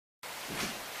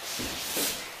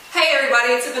Hey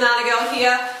everybody, it's a Banana Girl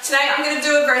here. Today I'm going to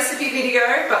do a recipe video,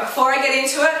 but before I get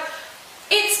into it,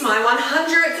 it's my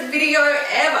 100th video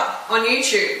ever on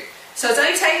YouTube. So it's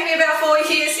only taken me about 4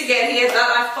 years to get here, but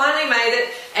I finally made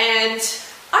it, and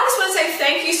I just want to say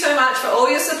thank you so much for all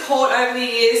your support over the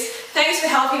years. Thanks for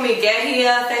helping me get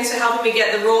here, thanks for helping me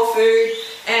get the raw food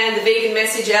and the vegan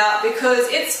message out, because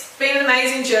it's been an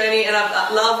amazing journey and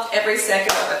I've loved every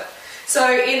second of it. So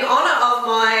in honour of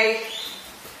my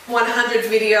 100th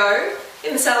video,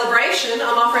 in the celebration,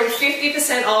 I'm offering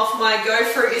 50% off my Go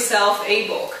Fruit Yourself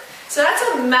ebook. So that's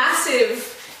a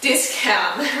massive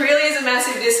discount. It really is a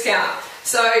massive discount.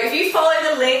 So if you follow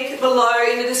the link below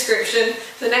in the description,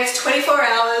 for the next 24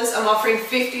 hours I'm offering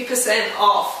 50%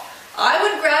 off. I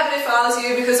would grab it if I was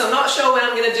you, because I'm not sure when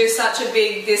I'm going to do such a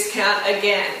big discount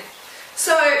again.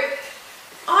 So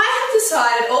I have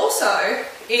decided also,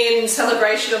 in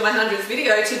celebration of my 100th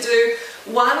video, to do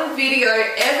one video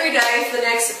every day for the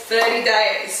next 30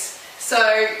 days. So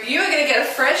you are going to get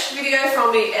a fresh video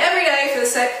from me every day for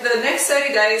the next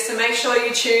 30 days, so make sure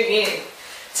you tune in.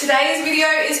 Today's video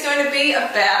is going to be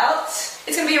about,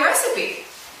 it's going to be a recipe.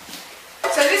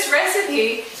 So this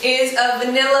recipe is a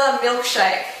vanilla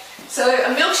milkshake. So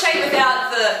a milkshake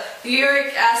without the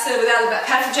uric acid, without the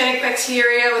pathogenic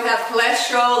bacteria, without the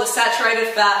cholesterol, the saturated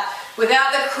fat,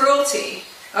 without the cruelty.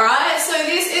 Alright, so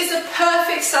this is a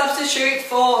perfect substitute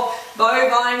for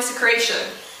bovine secretion.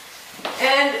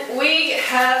 And we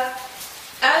have,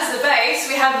 as the base,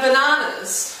 we have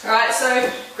bananas. Alright, so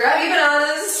grab your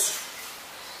bananas.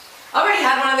 I already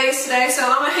had one of these today, so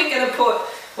I'm only going to put,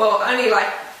 well, only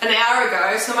like an hour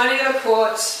ago, so I'm only going to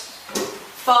put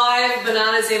 5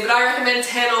 bananas in, but I recommend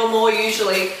 10 or more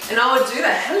usually. And I would do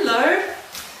that. Hello,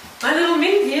 my little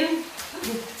minion.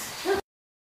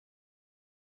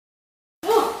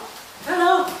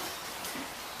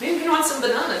 You want some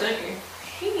banana, don't you?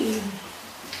 Hey.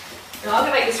 Now I'm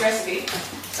going to make this recipe.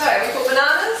 So we put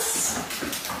bananas.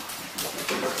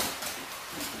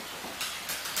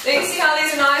 Now you see how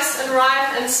these are nice and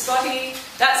ripe and spotty?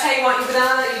 That's how you want your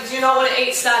banana. You do not want to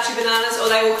eat starchy bananas or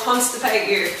they will constipate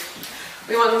you.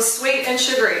 We want them sweet and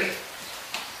sugary.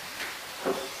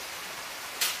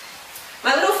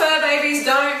 My little fur babies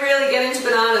don't really get into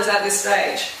bananas at this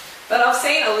stage. But I've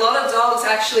seen a lot of dogs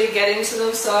actually get into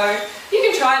them, so you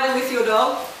can try them with your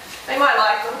dog. They might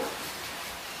like them.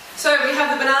 So we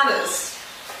have the bananas.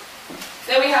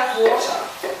 Then we have water.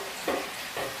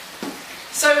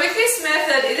 So with this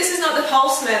method, this is not the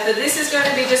pulse method. This is going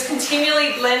to be just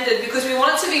continually blended, because we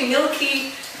want it to be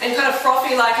milky and kind of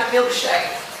frothy like a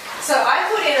milkshake. So I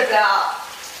put in about,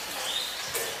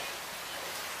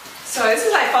 so this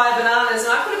is like 5 bananas,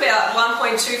 and I put about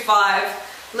 1.25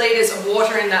 litres of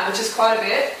water in that, which is quite a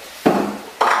bit.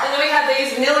 And then we have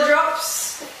these vanilla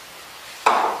drops.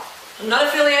 I'm not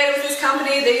affiliated with this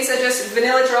company, these are just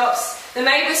vanilla drops. They're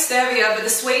made with stevia, but the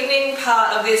sweetening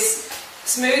part of this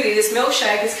smoothie, this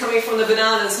milkshake, is coming from the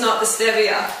bananas, not the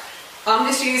stevia. I'm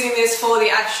just using this for the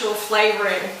actual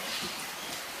flavouring.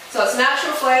 So it's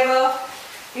natural flavour,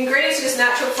 ingredients are just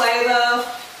natural flavour,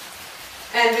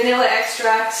 and vanilla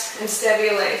extract and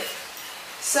stevia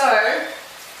leaf. So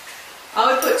I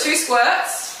would put 2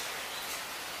 squirts,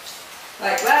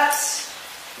 like that,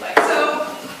 like so,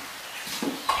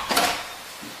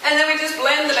 and then we just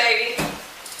blend the baby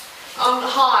on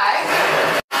high.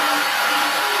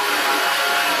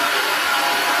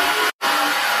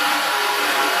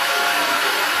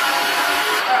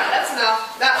 Alright, that's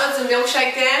enough. That one's a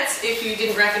milkshake dance if you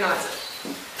didn't recognise it.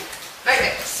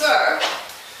 Okay, so,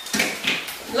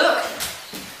 look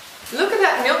at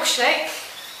that milkshake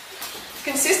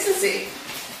consistency.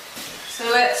 So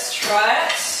let's try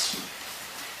it.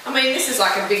 I mean, this is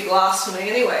like a big glass for me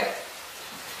anyway.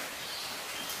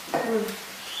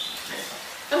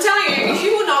 I'm telling you,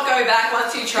 you will not go back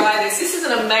once you try this. This is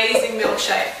an amazing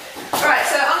milkshake. Alright,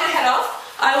 so I'm going to head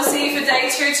off. I will see you for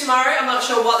day 2 tomorrow. I'm not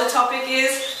sure what the topic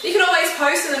is. You can always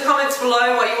post in the comments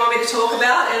below what you want me to talk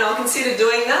about, and I'll consider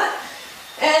doing that.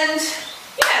 And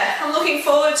yeah, I'm looking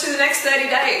forward to the next 30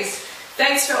 days.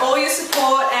 Thanks for all your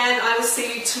support, and I will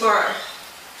see you tomorrow.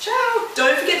 Ciao!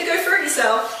 Don't forget to go fruit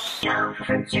yourself. Go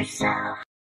fruit yourself.